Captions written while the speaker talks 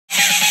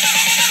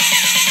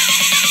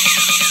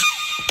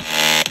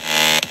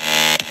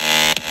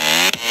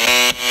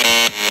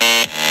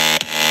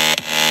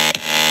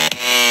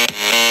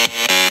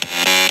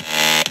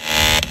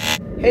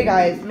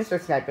guys, Mr.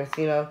 Sniper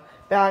Casino,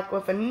 back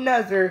with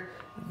another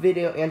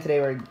video, and today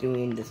we're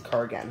doing this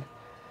car again.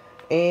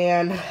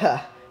 And,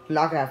 I'm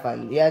not gonna have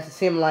fun. Yeah, it's the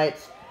same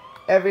lights,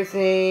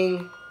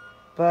 everything,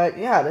 but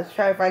yeah, let's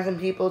try to find some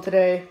people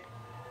today.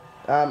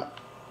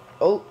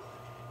 Oh,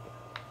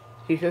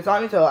 he just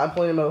saw me, so I'm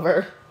pulling him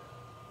over.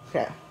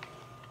 Okay.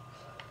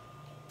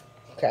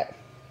 Okay.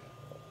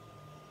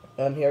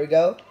 Here we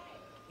go.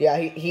 Yeah,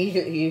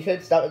 he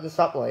should stop at the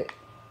stoplight.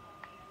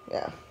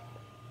 Yeah.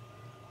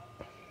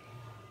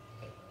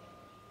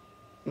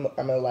 I'm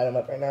gonna light him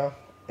up right now.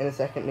 In a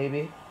second,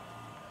 maybe.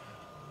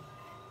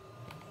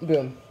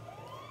 Boom.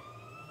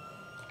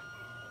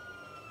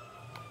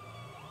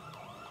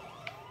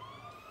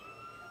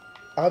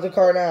 Out the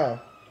car now.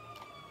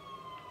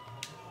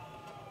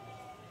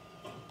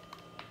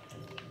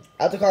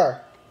 Out the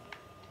car.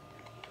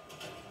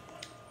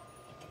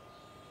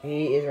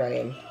 He is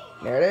running.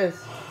 There it is.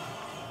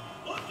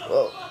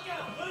 Whoa.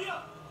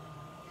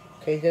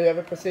 Okay, do we have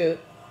a pursuit?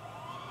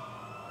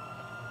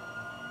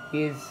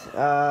 He's,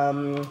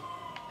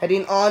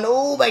 heading on.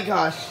 Oh my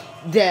gosh.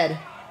 Dead.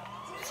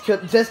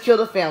 Just killed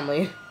a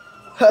family.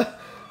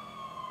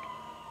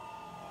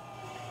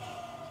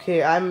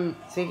 Okay, I'm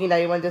thinking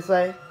that he went this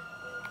way.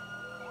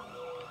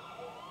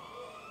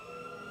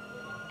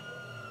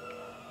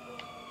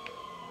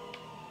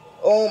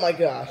 Oh my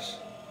gosh.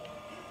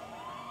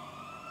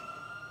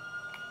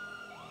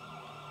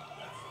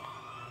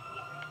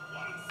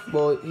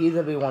 Well, he's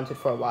gonna be wanted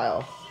for a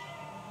while.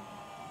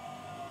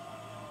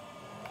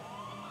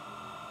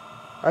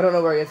 I don't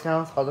know where he is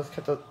now, so I'll just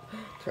shut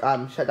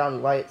down the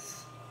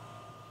lights.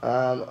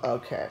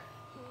 Okay.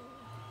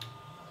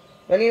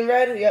 Running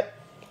red? Yep.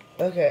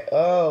 Okay,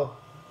 oh.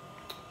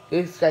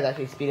 This guy's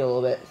actually speeding a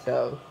little bit,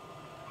 so.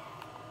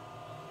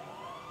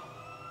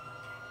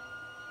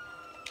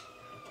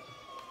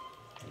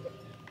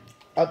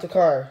 Out the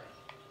car.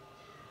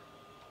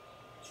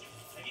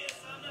 I guess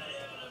I'm not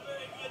having a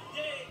very good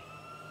day.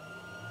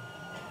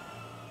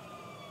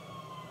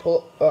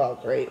 Pull. Oh,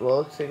 great. Well,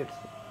 looks like it's.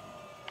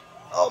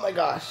 Oh my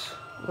gosh.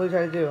 What are you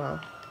trying to do, huh?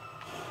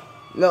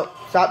 No,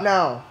 stop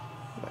now.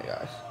 Oh my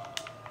gosh.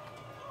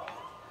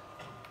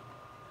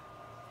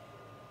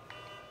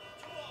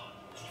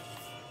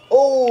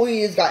 Oh,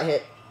 he just got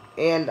hit.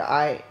 And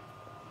I'm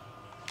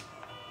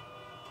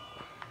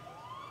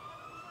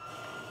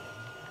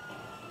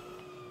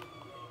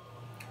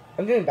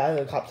doing bad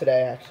with the cops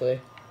today, actually.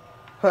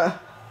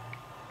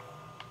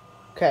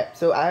 Okay,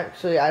 so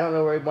actually, I don't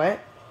know where he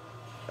went.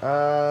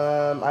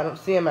 I don't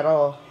see him at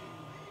all.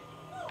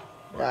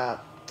 Yeah.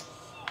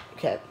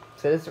 Okay,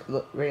 so this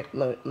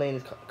lane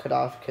is cut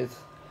off because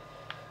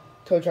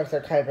tow trucks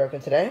are kind of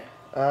broken today.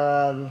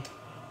 I'll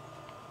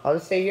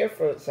just stay here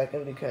for a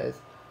second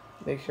because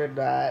make sure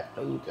that.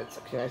 Ooh, that's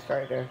actually a nice car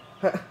right there.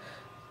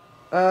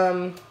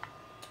 No,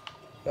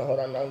 hold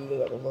on, I'll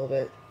move up a little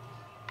bit.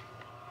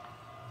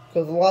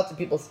 Because lots of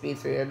people speed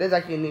through here. There's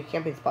actually a new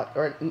camping spot.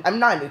 Or, I'm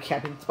not a new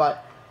camping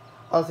spot.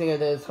 I was thinking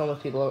there's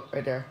homeless people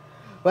right there.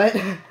 But,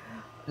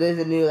 there's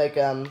a new, like,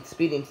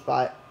 speeding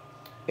spot.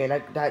 And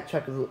that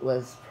truck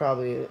was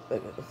probably,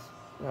 like,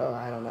 oh,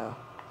 I don't know.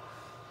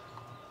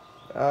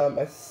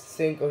 I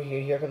think, oh,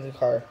 here comes the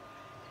car.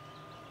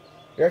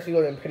 You're actually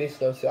going pretty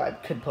slow, so I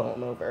could pull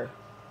him over.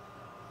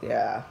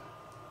 Yeah.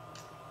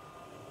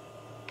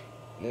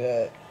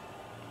 Yeah.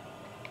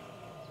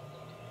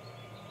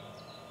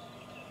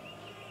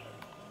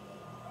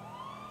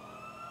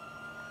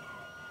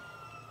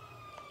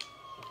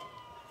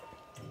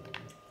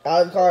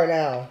 Out of the car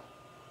now.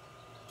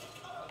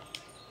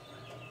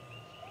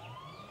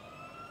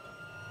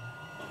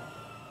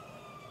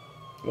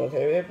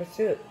 Military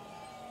pursuit.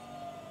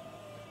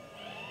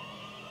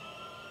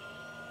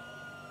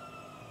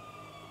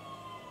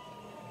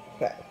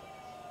 Okay.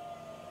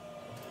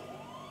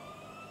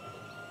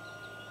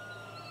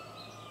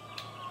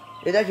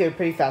 It's actually a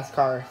pretty fast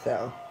car,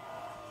 so.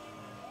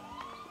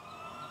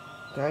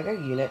 I got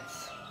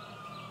units.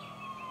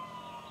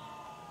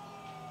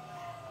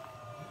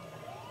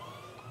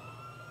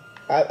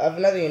 I have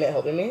another unit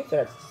helping me, so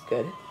that's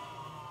good.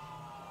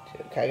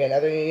 Can I get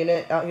another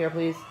unit out here,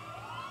 please?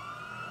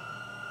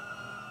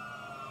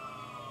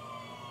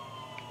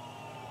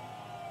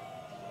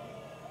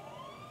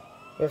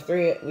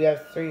 We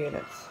have three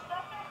units.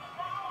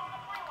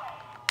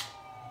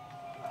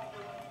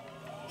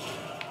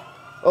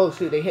 Oh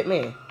shoot, they hit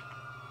me.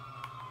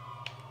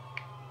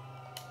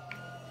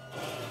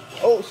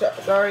 Oh,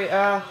 sorry,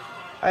 I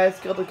had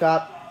killed the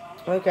cop.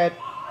 Okay.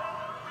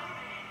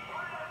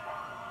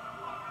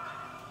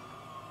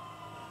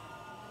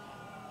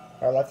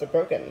 Our lights are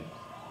broken.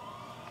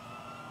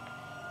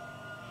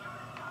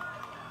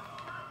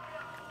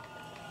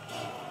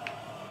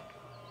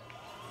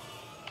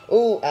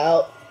 Ooh,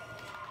 out.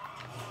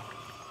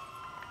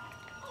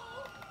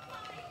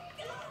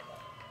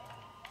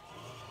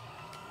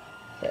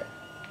 Okay.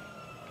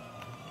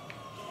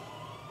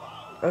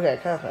 Okay, I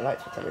cut off my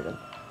lights for some reason.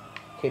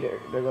 Okay,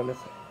 they're going this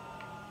way.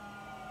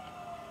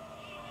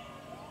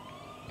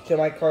 So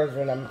my car's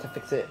running, I'm to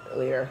fix it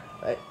later,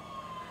 right?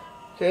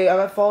 Okay, I'm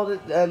gonna follow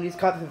these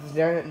cops because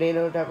they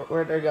know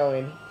where they're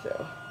going,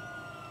 so.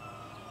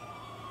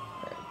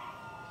 Okay.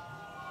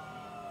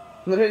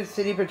 Literally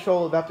city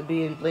patrol about to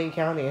be in Blaine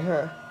County,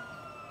 huh?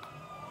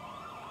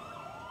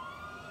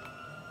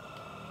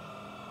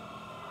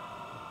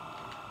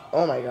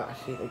 Oh my gosh,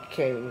 they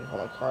can't even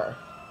hold my car.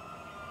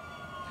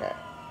 Okay.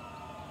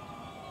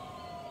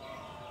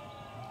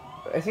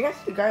 I think I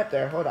see the guy up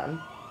there, hold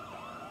on.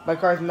 My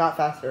car's not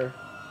faster.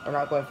 I'm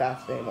not going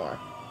fast anymore.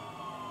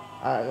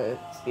 I'm gonna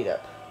speed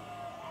up.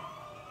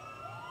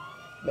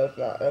 No, it's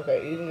not.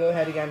 Okay, you can go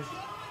ahead again.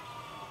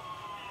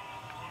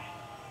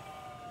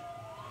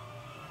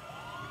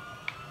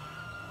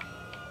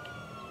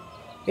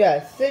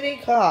 Yeah, city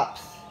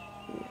cops.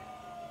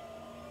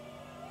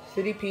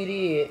 City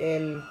PD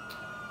in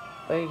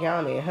Blaine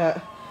County, huh?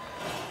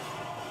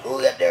 Oh,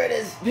 yep, there it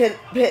is.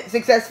 Pit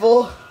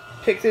successful.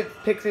 Pit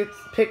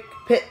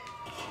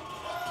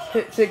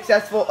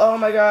successful. Oh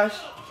my gosh.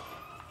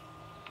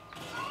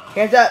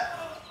 Hands up.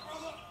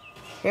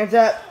 Hands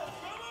up.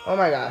 Oh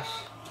my gosh.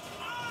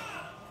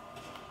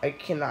 I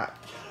cannot.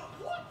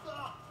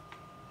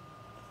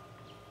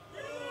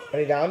 Are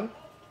you down?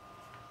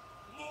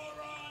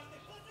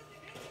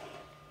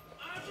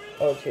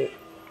 Oh shoot.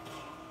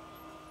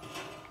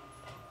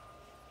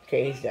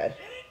 Okay, he's dead.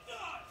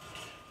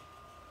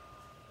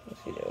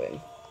 What's he doing?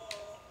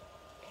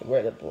 Okay,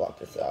 where to block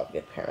this off?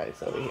 Get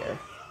paramedics over here.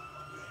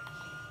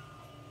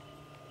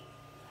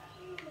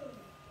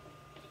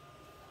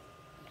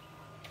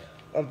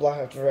 I'm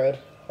blocking off the road.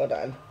 Hold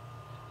on.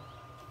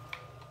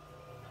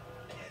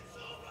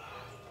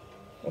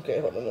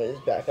 Okay, hold on. Let me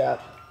just back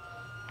up.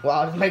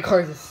 Wow, my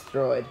car is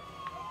destroyed.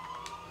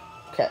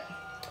 Okay.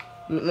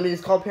 Let me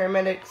just call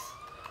paramedics.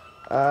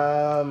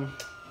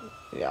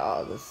 Yeah,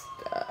 I'll just,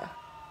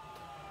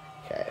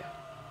 okay.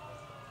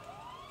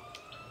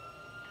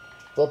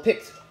 Well,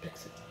 pick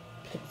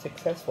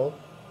successful.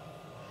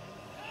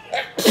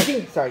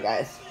 Sorry,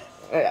 guys.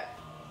 Okay.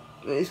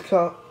 Let me just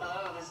call.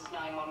 Hello, this is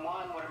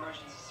 911. What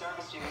emergency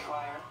service do you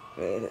require?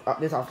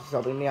 This officer's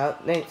helping me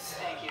out. Thanks.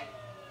 Thank you.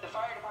 The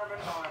fire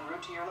department are en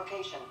route to your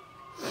location.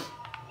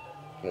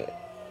 Good.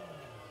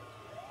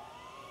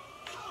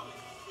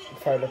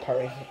 Fire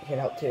department can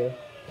help too.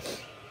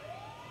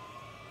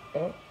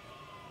 Oh.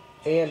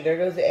 And there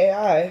goes the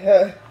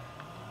AI.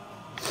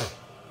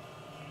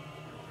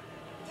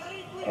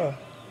 Oh.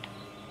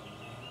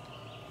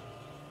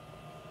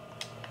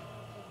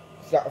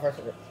 It's not the first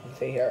thing to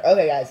say here.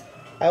 Okay, guys.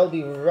 I will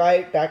be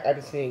right back. I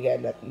just need to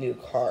get a new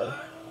car.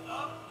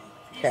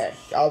 Okay.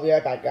 I'll be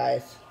right back,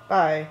 guys.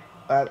 Bye.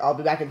 I'll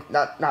be back in,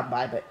 not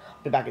bye, but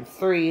I'll be back in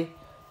 3,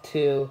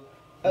 2,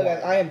 okay,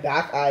 guys, I am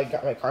back. I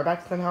got my car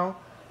back somehow.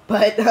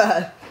 But,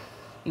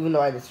 even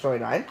though I destroyed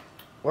mine.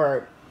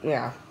 Or,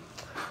 yeah.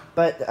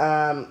 But,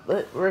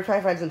 we're trying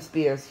to find some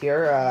speeders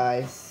here.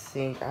 I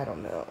think, I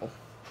don't know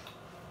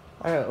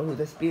who's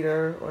the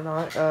speeder or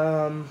not.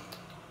 I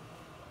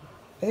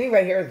think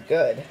right here is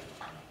good.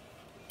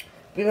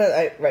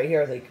 Because right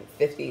here is like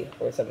 50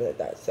 or something like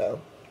that,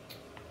 so.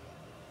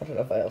 I don't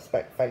know if I'll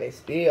find a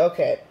speed.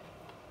 Okay.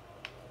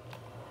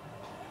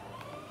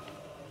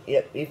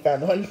 Yep, we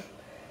found one.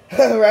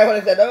 Right when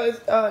I said,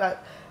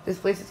 this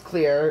place is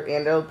clear,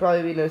 and there'll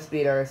probably be no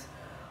speeders.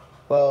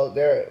 Well,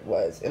 there it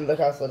was. And look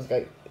how slow this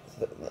guy.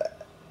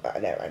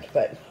 Never mind.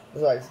 But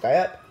let's light this guy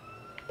up.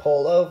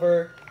 Pull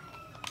over.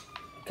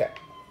 Okay.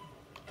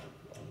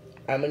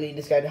 I'm gonna need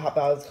this guy to hop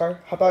out of his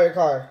car. Hop out of your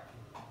car.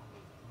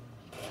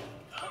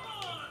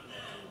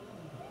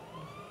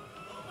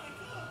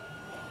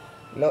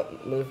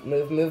 Nope.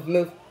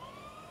 Move.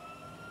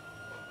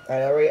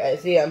 I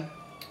see him.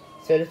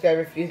 So this guy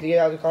refused to get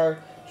out of the car.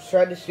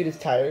 Tried to shoot his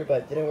tire,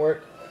 but it didn't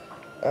work.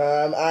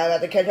 I'm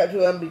at to catch up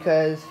to him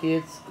because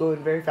he's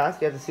going very fast.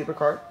 He has a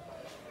supercar.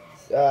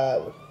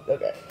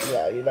 Okay.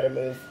 Yeah, you better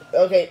move.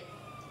 Okay.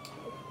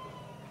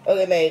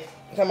 Okay, mate.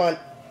 Come on.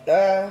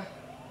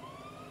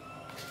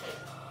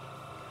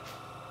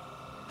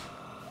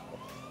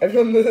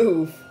 Everyone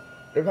move.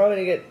 They're probably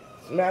gonna get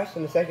smashed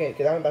in a second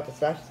because I'm about to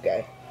smash this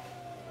guy.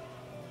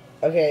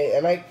 Okay,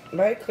 am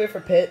I clear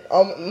for pit?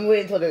 I'm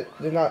waiting until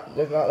there's not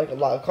like a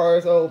lot of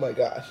cars. Oh my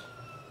gosh.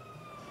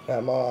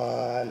 Come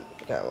on.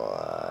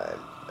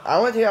 I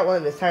want to take out one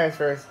of his tires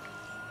first.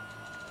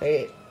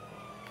 Hey.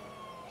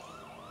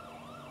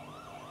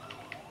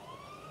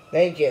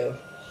 Thank you.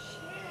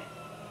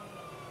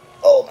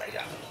 Oh my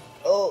god.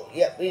 Oh,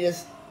 yep, we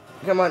just,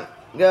 come on,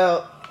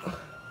 go.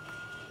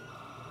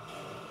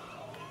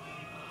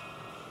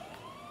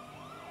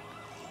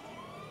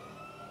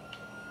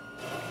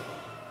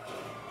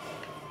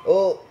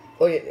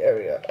 Oh yeah, there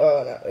we go.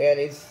 Oh no, yeah,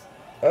 he's,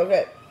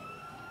 okay.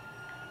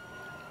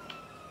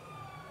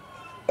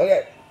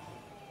 Okay.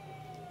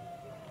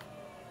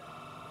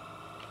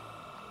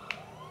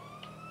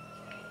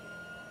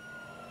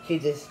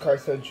 This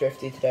car's so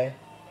drifty today.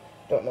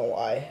 Don't know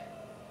why.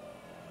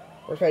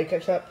 We're trying to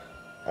catch up.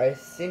 I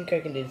think I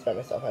can do this by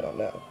myself. I don't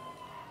know.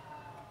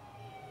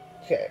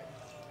 Okay.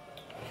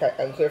 Okay,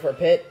 I'm clear for a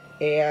pit.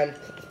 And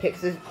pit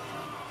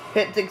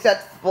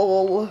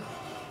successful.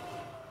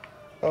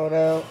 Oh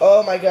no.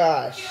 Oh my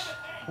gosh.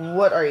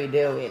 What are you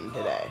doing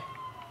today?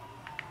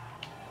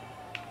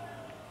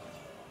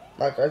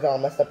 My car's all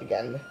messed up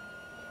again.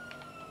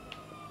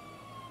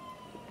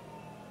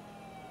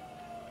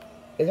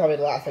 It's probably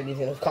the last time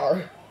using this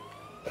car.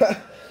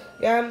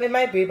 Yeah, it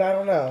might be, but I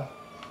don't know.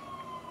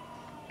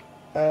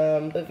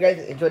 But if you guys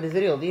enjoyed this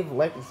video, leave a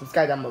like and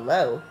subscribe down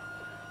below.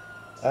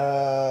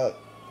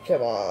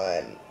 Come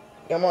on.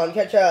 Come on,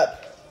 catch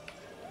up.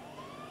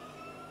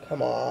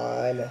 Come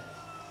on.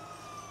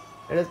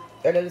 And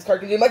this car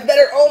can do much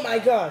better. Oh my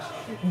gosh.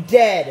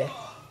 Dead.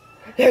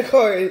 That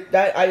car,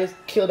 I just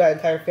killed that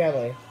entire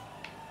family.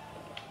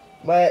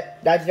 But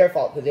that's their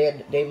fault,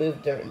 because they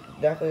moved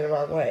definitely the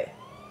wrong way.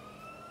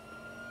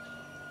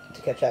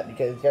 To catch up,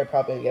 because they're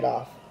probably going to get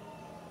off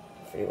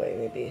the freeway,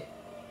 maybe.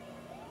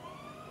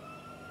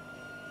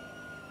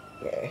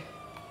 Okay.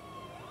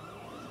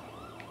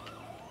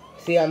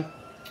 See, I'm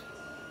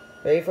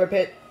ready for a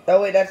pit.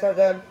 Oh wait, that's not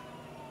done.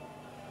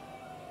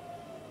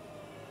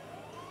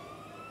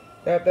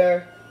 They're up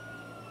there.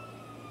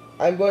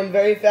 I'm going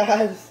very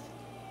fast.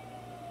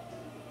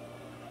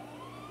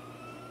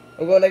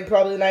 I'm going like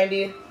probably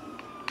 90.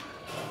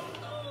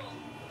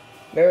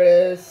 There it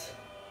is.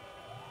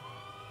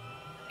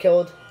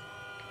 Killed.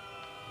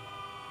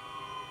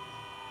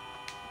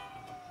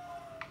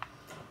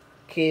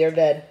 Okay, they're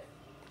dead.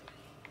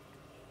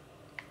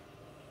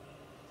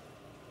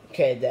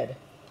 Okay, dead.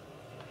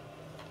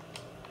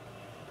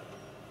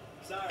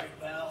 Sorry,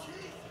 pal.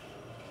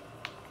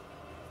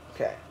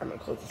 Okay, I'm gonna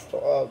close this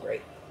door. Oh,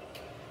 great.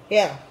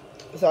 Yeah,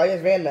 so I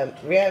just rammed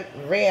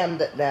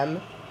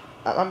them.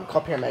 I'm gonna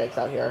call paramedics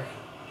out here.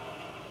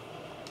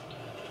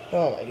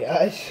 Oh my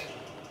gosh.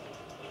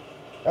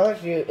 That was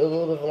actually a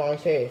little bit of a long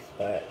chase,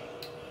 but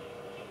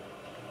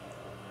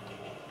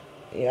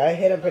yeah, I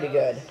hit him pretty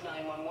good. This is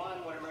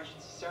 911. What emergency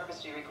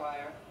service do you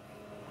require?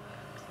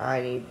 I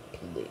need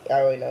police. I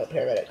already know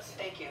paramedics.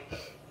 Thank you.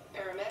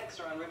 Paramedics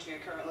are en route to your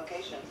current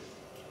location.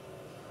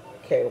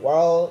 Okay,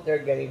 while they're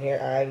getting here,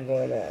 I'm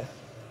going to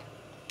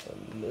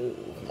move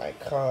my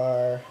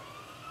car.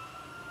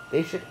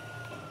 They should...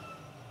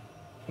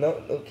 No,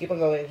 keep on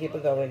going, keep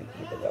on going,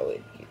 keep on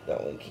going, keep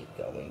going, keep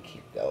going,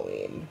 keep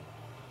going.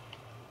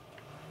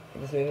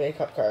 I'm just moving a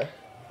cop car.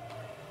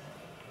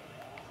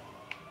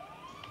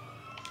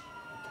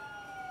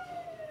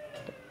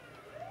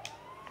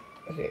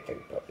 Okay, I can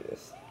probably do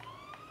this.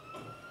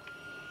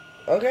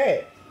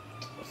 Okay.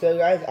 So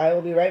guys, I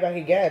will be right back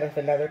again with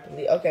another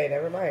police. Okay,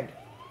 never mind.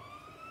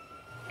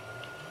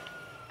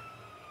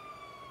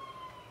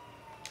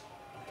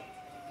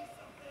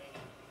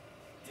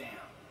 Damn.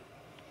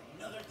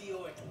 Another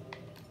DOA.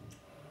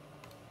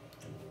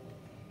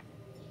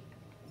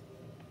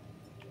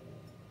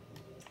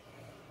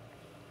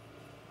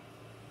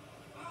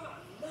 Ah,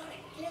 not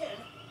again.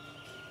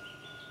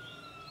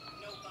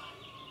 Nobody.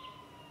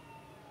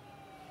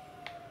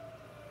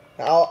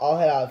 I'll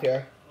head out of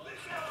here.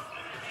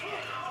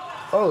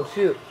 Oh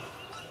shoot.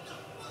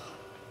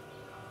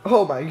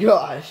 Oh my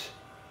gosh.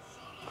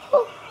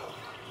 Oh.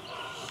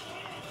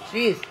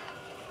 Jeez.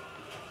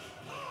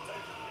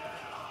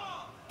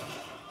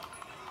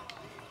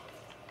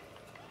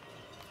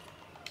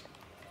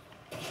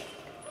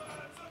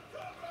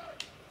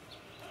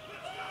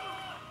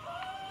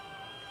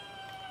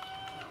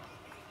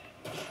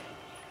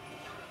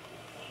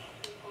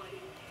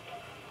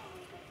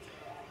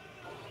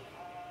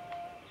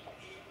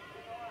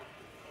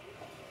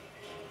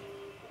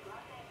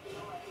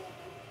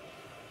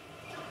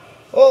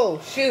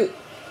 Oh shoot.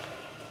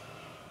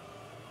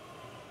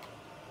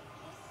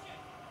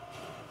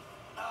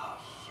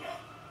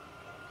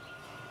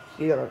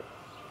 Yeah.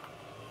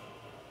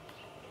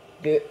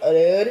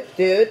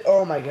 Dude,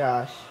 oh my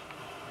gosh.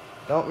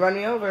 Don't run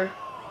me over.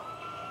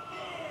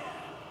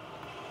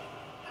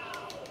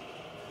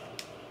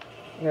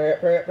 Hurry up,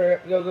 hurry up, hurry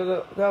up. Go, go,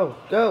 go, go,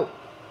 go.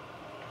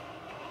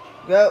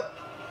 Go.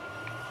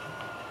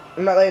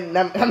 I'm not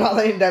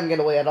letting them get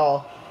away at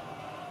all.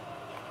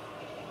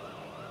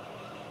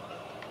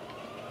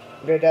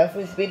 They're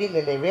definitely speeding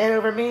and they ran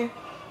over me.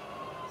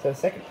 So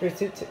second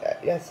pursuit,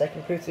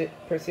 second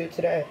pursuit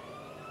today.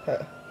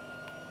 Huh.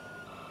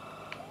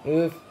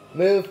 Move,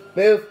 move,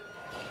 move.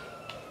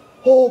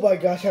 Oh my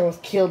gosh, I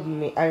almost killed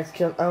me. I just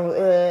killed,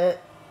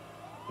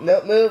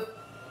 nope, move.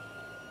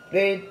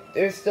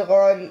 They're still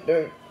on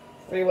the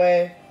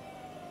freeway.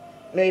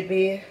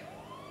 Maybe.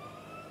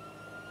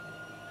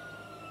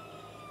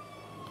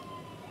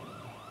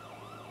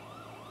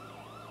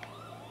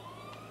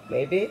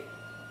 Maybe.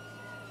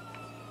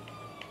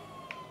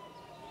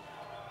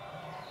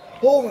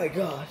 Oh my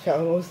gosh, I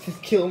almost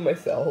just killed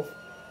myself.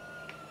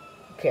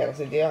 Okay, I don't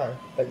think they are.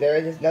 But there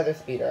is another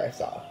speeder I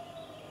saw.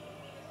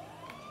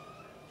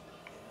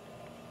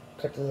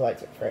 Cut the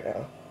lights off right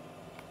now.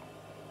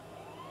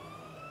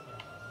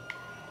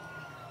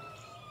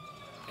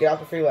 Get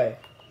off the freeway.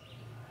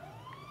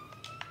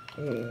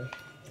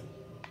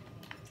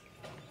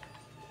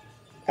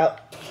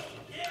 Out.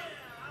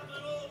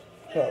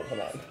 Oh,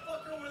 come on.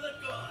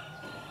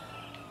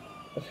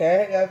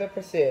 Okay, another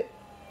pursuit.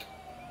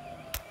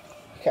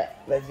 Okay,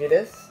 let's do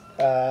this.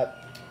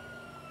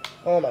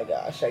 Oh my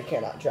gosh, I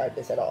cannot drive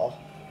this at all.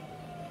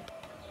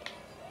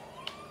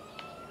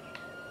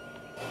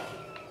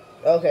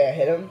 Okay, I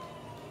hit him.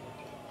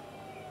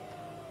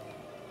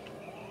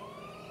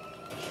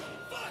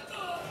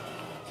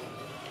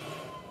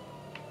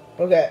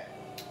 Okay.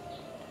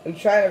 I'm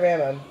trying to ram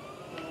him.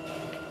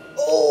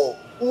 Oh!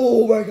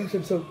 Oh my gosh,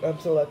 I'm so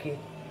lucky.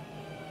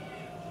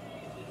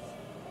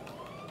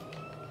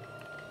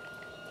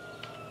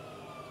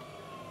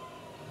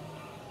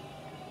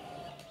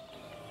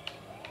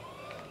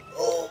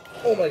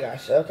 Oh my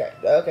gosh,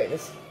 okay,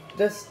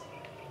 this,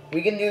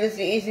 we can do this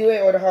the easy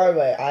way or the hard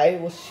way. I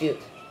will shoot.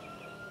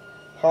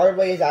 Hard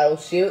way is I will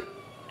shoot.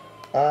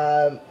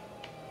 Oh.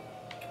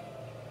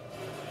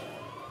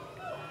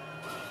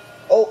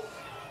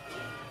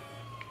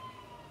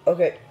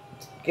 Okay,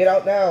 get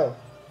out now.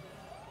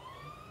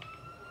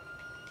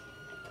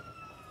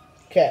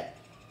 Okay.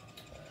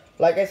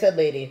 Like I said,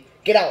 lady,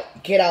 get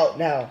out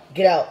now,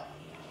 get out.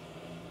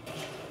 I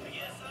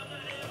guess I'm not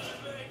having a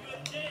very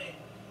good day.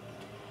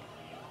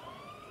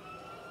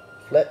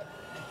 Flip.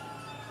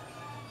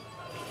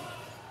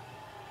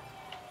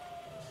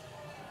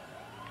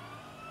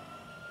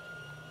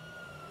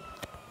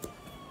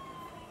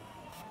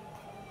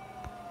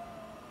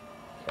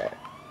 Okay.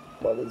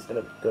 Well, this is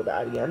gonna go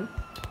bad again.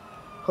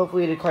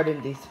 Hopefully the car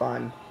didn't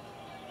despawn.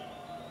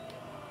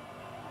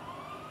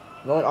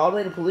 Going all the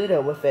way to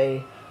Polito with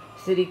a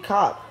city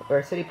cop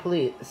or city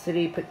police.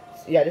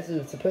 Yeah, this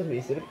is supposed to be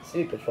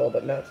city patrol,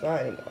 but no, it's not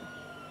anymore.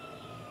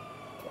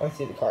 I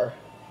see the car.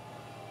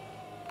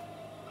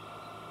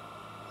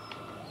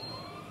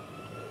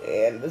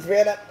 And this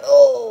ran up.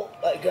 Oh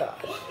my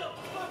gosh. What the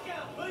fuck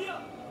out, will ya?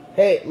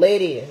 Hey,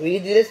 lady, we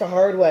can do this the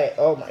hard way.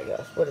 Oh my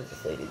gosh, what is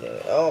this lady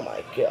doing? Oh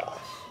my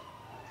gosh.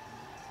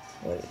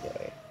 What are you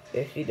doing?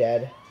 Is she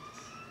dead?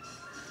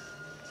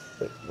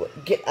 Wait,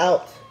 what? Get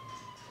out.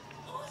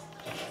 You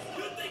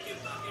think you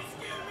fucking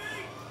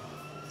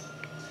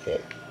scared me?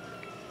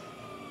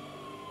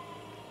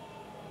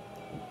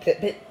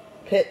 Okay.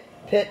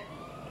 Pit.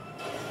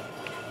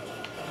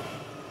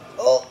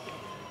 Oh,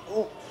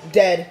 ooh,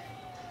 dead.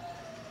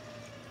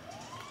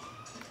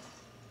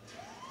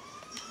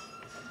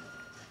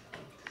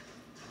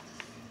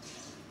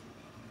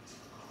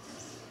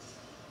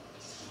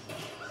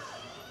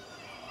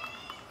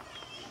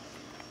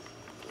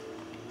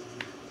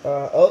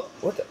 Oh,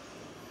 what the?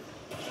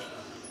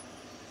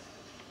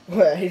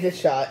 What, he just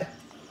shot.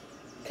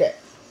 Okay.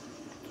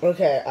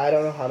 Okay, I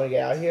don't know how I'm gonna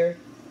get out of here.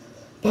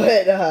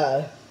 But,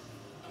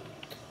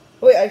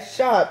 wait, I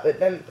shot, but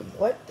then,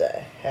 what the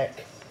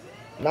heck?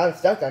 Now I'm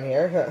stuck down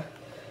here, huh?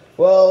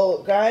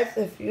 Well, guys,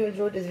 if you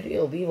enjoyed this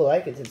video, leave a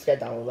like and subscribe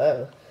down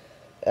below.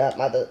 I'm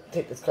about to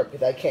take this car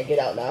because I can't get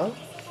out now.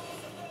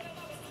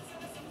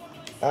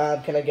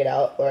 Can I get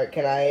out? Or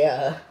can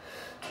I,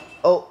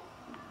 oh.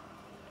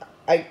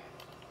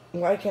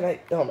 Why can't I?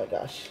 Oh my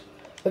gosh.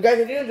 But guys,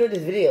 if you enjoyed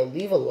this video,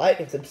 leave a like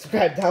and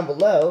subscribe down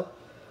below.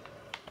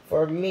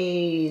 For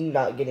me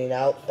not getting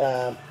out.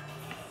 Can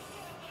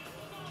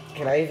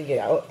I even get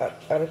out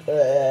of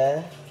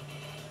the...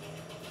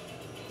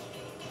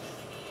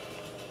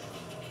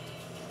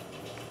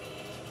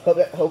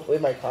 Hopefully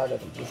my car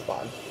doesn't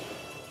despawn.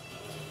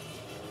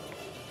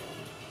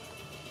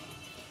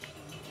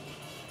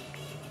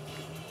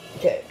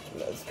 Okay,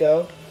 let's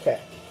go. Okay.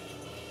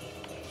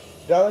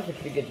 That looks a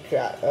pretty good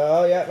track.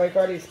 Oh yeah, my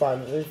car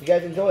despawned. If you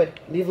guys enjoyed,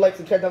 leave a like,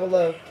 subscribe down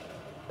below.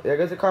 There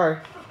goes the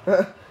car.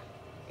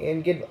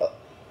 And good.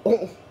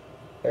 Oh,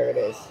 there it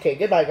is. Okay,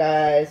 goodbye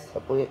guys.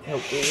 Hopefully.